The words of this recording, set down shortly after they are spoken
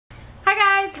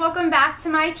guys, welcome back to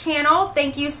my channel.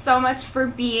 Thank you so much for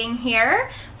being here.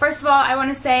 First of all, I want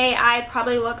to say I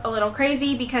probably look a little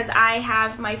crazy because I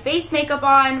have my face makeup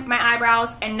on, my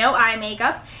eyebrows, and no eye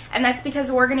makeup, and that's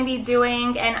because we're going to be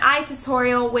doing an eye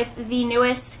tutorial with the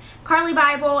newest Carli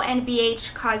Bybel and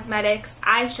BH Cosmetics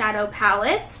eyeshadow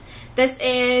palettes. This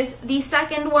is the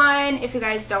second one, if you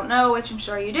guys don't know, which I'm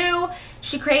sure you do.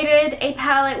 She created a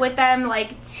palette with them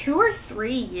like 2 or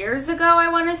 3 years ago, I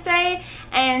want to say,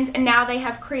 and now they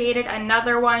have created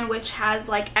another one which has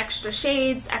like extra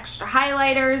shades, extra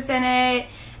highlighters in it,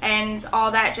 and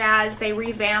all that jazz. They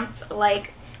revamped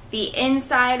like the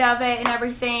inside of it and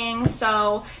everything,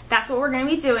 so that's what we're going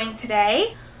to be doing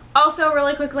today. Also,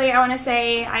 really quickly, I want to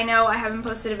say, I know I haven't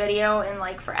posted a video in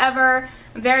like forever.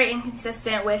 I'm very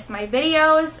inconsistent with my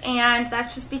videos, and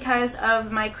that's just because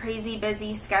of my crazy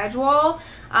busy schedule.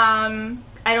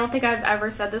 I don't think I've ever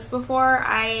said this before.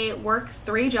 I work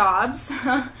 3 jobs. So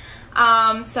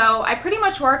I pretty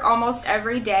much work almost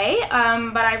every day,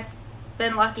 but I've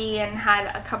been lucky and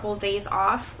had a couple days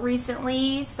off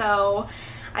recently, so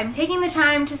I'm taking the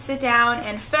time to sit down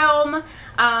and film.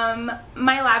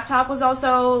 My laptop was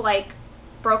also like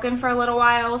broken for a little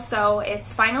while, so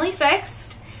it's finally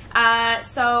fixed.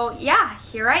 So yeah,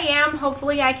 here I am.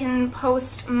 Hopefully I can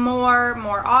post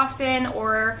more often,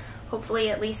 or hopefully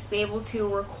at least be able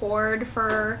to record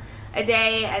for a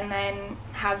day and then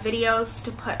have videos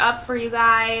to put up for you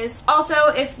guys. Also,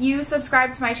 if you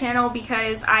subscribe to my channel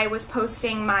because I was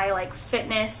posting my like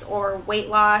fitness or weight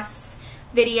loss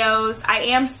videos, I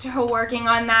am still working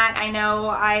on that. I know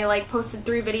I like posted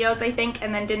 3 videos I think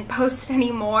and then didn't post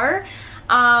any more.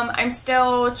 I'm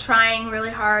still trying really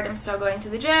hard. I'm still going to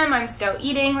the gym. I'm still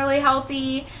eating really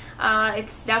healthy.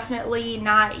 It's definitely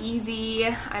not easy.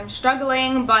 I'm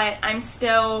struggling, but I'm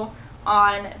still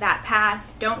on that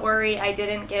path. Don't worry, I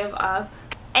didn't give up.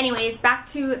 Anyways, back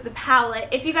to the palette.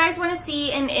 If you guys want to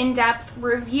see an in-depth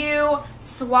review,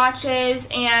 swatches,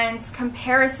 and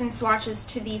comparison swatches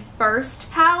to the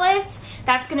first palette,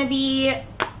 that's going to be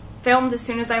filmed as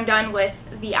soon as I'm done with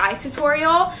the eye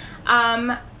tutorial.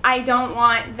 I don't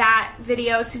want that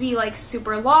video to be like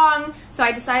super long, so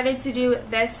I decided to do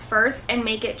this first and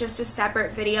make it just a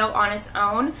separate video on its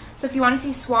own. So if you want to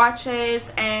see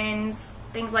swatches and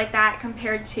things like that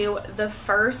compared to the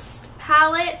first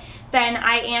palette, then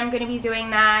I am going to be doing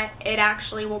that. It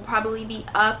actually will probably be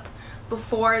up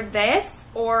before this,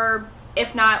 or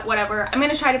if not, whatever. I'm going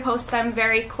to try to post them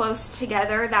very close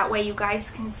together, that way you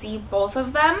guys can see both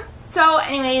of them. So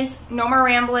anyways, no more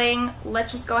rambling.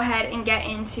 Let's just go ahead and get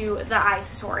into the eye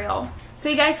tutorial. So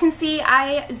you guys can see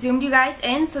I zoomed you guys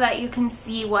in so that you can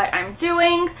see what I'm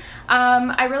doing.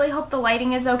 I really hope the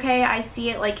lighting is okay. I see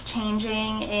it like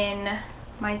changing in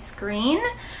my screen.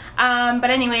 But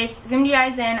anyways, zoomed you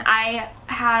guys in. I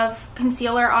have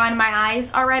concealer on my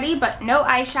eyes already, but no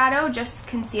eyeshadow, just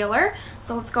concealer.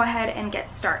 So let's go ahead and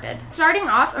get started. Starting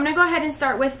off, I'm gonna go ahead and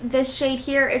start with this shade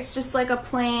here. It's just like a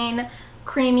plain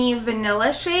creamy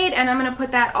vanilla shade, and I'm gonna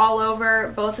put that all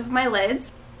over both of my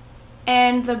lids.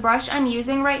 And the brush I'm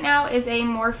using right now is a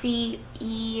Morphe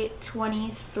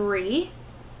E23.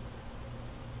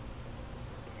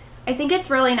 I think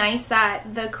it's really nice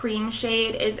that the cream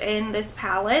shade is in this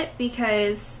palette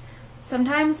because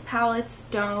sometimes palettes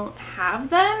don't have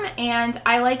them, and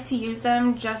I like to use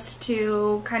them just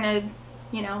to kind of,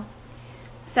 you know,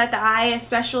 set the eye,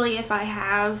 especially if I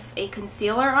have a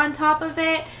concealer on top of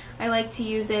it. I like to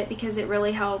use it because it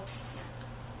really helps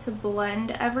to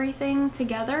blend everything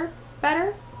together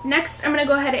better. Next, I'm going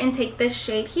to go ahead and take this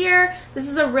shade here. This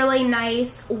is a really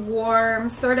nice, warm,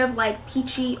 sort of like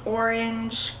peachy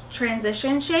orange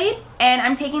transition shade. And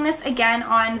I'm taking this again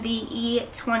on the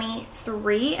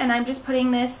E23, and I'm just putting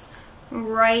this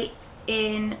right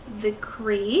in the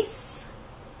crease.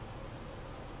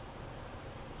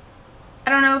 I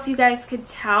don't know if you guys could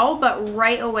tell, but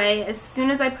right away, as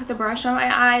soon as I put the brush on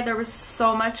my eye, there was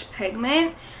so much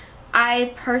pigment.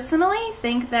 I personally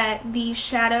think that the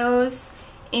shadows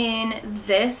in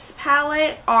this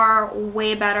palette are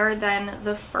way better than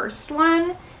the first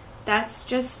one. That's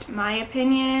just my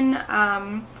opinion.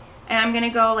 And I'm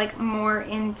gonna go like more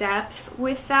in depth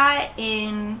with that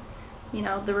in, you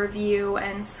know, the review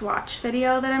and swatch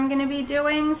video that I'm gonna be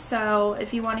doing. So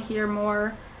if you want to hear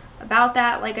more about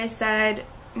that, like I said,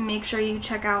 make sure you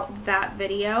check out that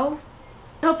video.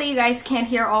 I hope that you guys can't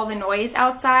hear all the noise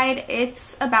outside.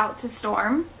 It's about to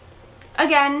storm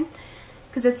again,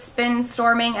 because it's been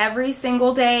storming every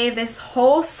single day this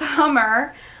whole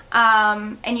summer.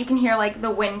 And you can hear like the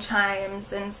wind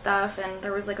chimes and stuff, and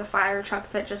there was like a fire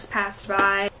truck that just passed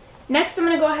by. Next, I'm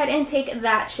going to go ahead and take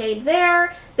that shade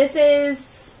there. This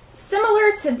is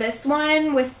similar to this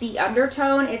one with the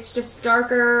undertone. It's just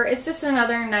darker. It's just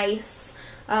another nice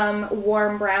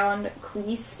warm brown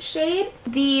crease shade.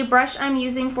 The brush I'm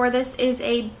using for this is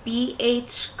a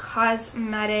BH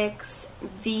Cosmetics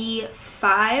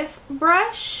V5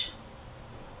 brush.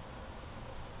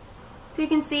 So you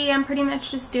can see I'm pretty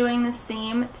much just doing the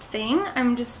same thing.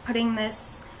 I'm just putting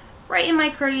this right in my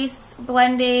crease,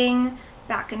 blending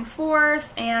back and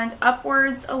forth and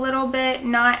upwards a little bit,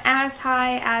 not as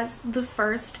high as the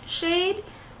first shade,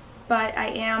 but I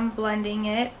am blending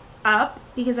it up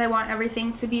because I want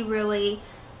everything to be really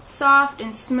soft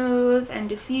and smooth and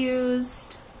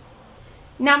diffused.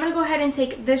 Now I'm going to go ahead and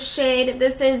take this shade.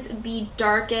 This is the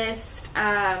darkest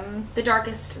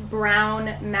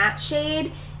brown matte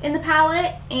shade in the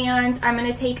palette, and I'm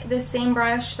going to take the same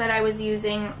brush that I was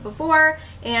using before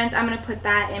and I'm going to put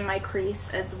that in my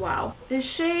crease as well. This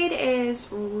shade is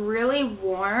really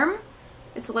warm.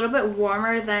 It's a little bit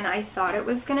warmer than I thought it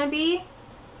was going to be.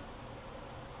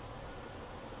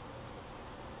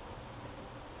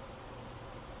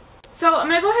 So I'm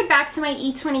going to go ahead back to my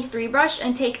E23 brush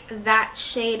and take that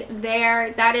shade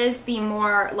there. That is the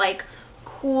more like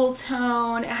cool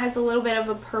tone. It has a little bit of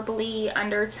a purpley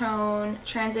undertone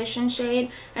transition shade,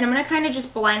 and I'm going to kind of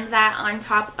just blend that on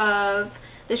top of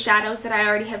the shadows that I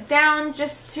already have down,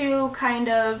 just to kind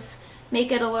of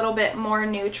make it a little bit more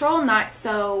neutral, not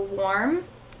so warm.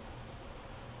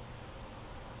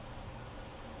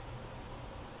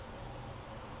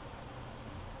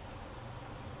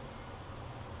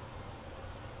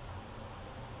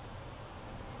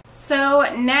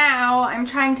 So now I'm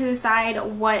trying to decide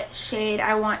what shade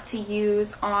I want to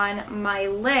use on my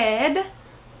lid.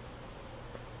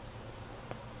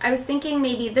 I was thinking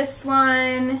maybe this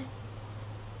one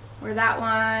or that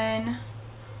one,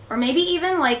 or maybe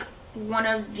even like one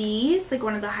of these, like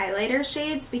one of the highlighter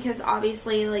shades, because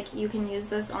obviously like you can use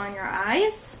this on your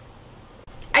eyes.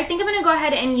 I think I'm going to go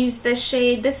ahead and use this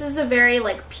shade. This is a very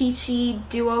like peachy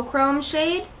duochrome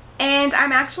shade. And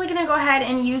I'm actually going to go ahead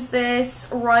and use this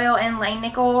Royal and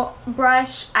Langnickel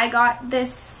brush. I got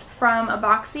this from a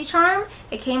BoxyCharm.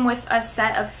 It came with a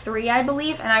set of 3, I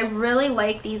believe, and I really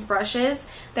like these brushes.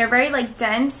 They're very like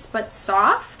dense but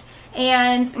soft.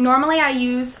 And normally I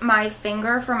use my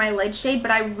finger for my lid shade,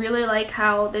 but I really like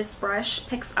how this brush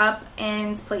picks up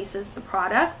and places the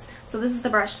product. So this is the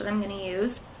brush that I'm going to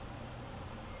use.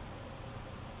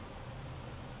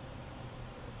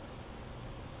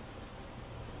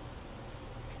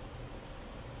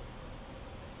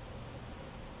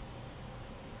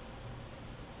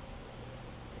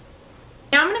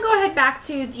 Now I'm going to go ahead back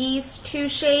to these 2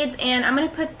 shades, and I'm going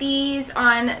to put these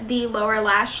on the lower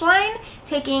lash line,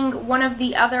 taking one of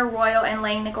the other Royal and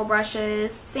Langnickel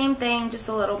brushes. Same thing, just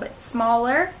a little bit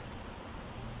smaller.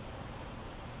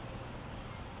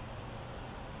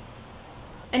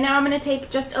 And now I'm going to take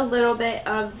just a little bit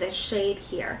of this shade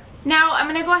here. Now I'm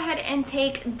going to go ahead and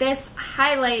take this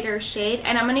highlighter shade,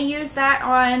 and I'm going to use that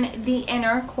on the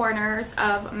inner corners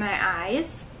of my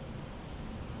eyes.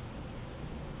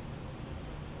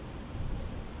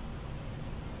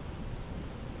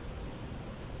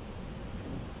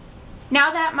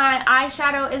 Now that my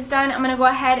eyeshadow is done, I'm going to go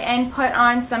ahead and put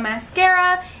on some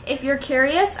mascara. If you're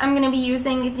curious, I'm going to be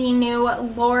using the new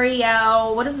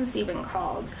L'Oreal, what is this even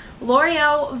called?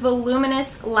 L'Oreal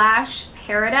Voluminous Lash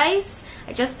Paradise.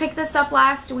 I just picked this up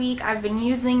last week. I've been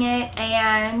using it,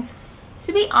 and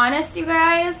to be honest, you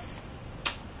guys,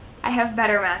 I have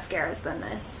better mascaras than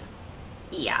this.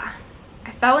 Yeah.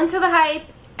 I fell into the hype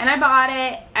and I bought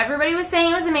it. Everybody was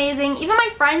saying it was amazing. Even my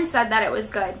friends said that it was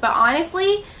good, but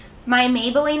honestly, my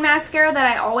Maybelline mascara that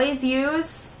I always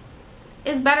use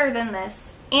is better than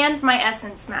this, and my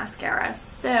Essence mascara,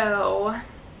 so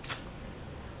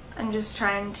I'm just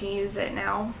trying to use it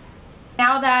now.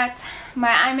 Now that my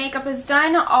eye makeup is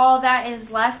done, all that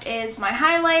is left is my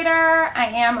highlighter. I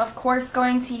am, of course,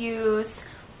 going to use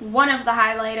one of the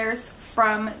highlighters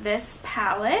from this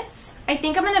palette. I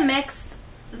think I'm going to mix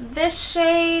this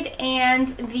shade and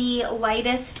the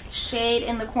lightest shade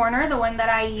in the corner, the one that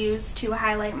I use to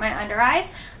highlight my under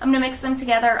eyes. I'm going to mix them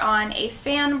together on a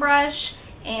fan brush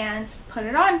and put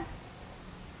it on.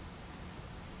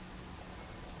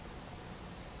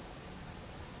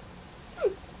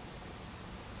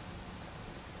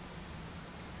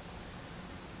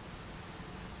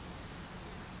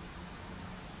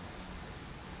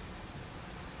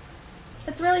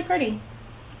 It's really pretty.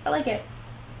 I like it.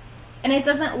 And it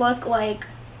doesn't look like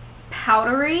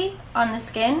powdery on the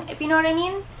skin, if you know what I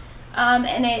mean.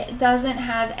 And it doesn't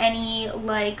have any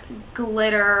like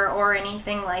glitter or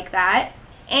anything like that.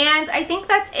 And I think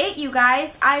that's it, you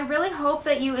guys. I really hope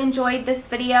that you enjoyed this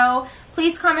video.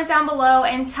 Please comment down below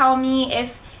and tell me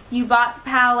if you bought the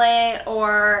palette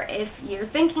or if you're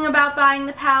thinking about buying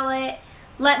the palette.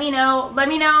 Let me know. Let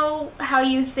me know how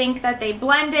you think that they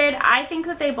blended. I think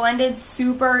that they blended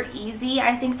super easy.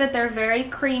 I think that they're very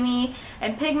creamy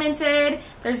and pigmented.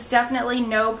 There's definitely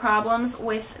no problems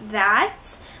with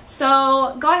that.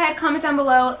 So go ahead, comment down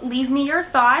below, leave me your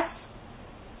thoughts.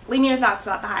 Leave me your thoughts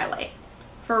about the highlight.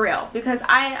 For real, because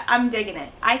I'm digging it.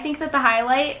 I think that the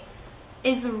highlight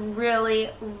is really,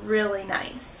 really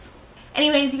nice.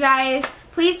 Anyways, you guys,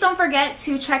 please don't forget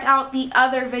to check out the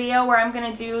other video where I'm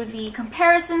going to do the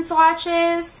comparison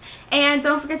swatches. And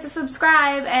don't forget to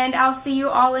subscribe, and I'll see you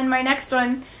all in my next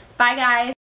one. Bye, guys.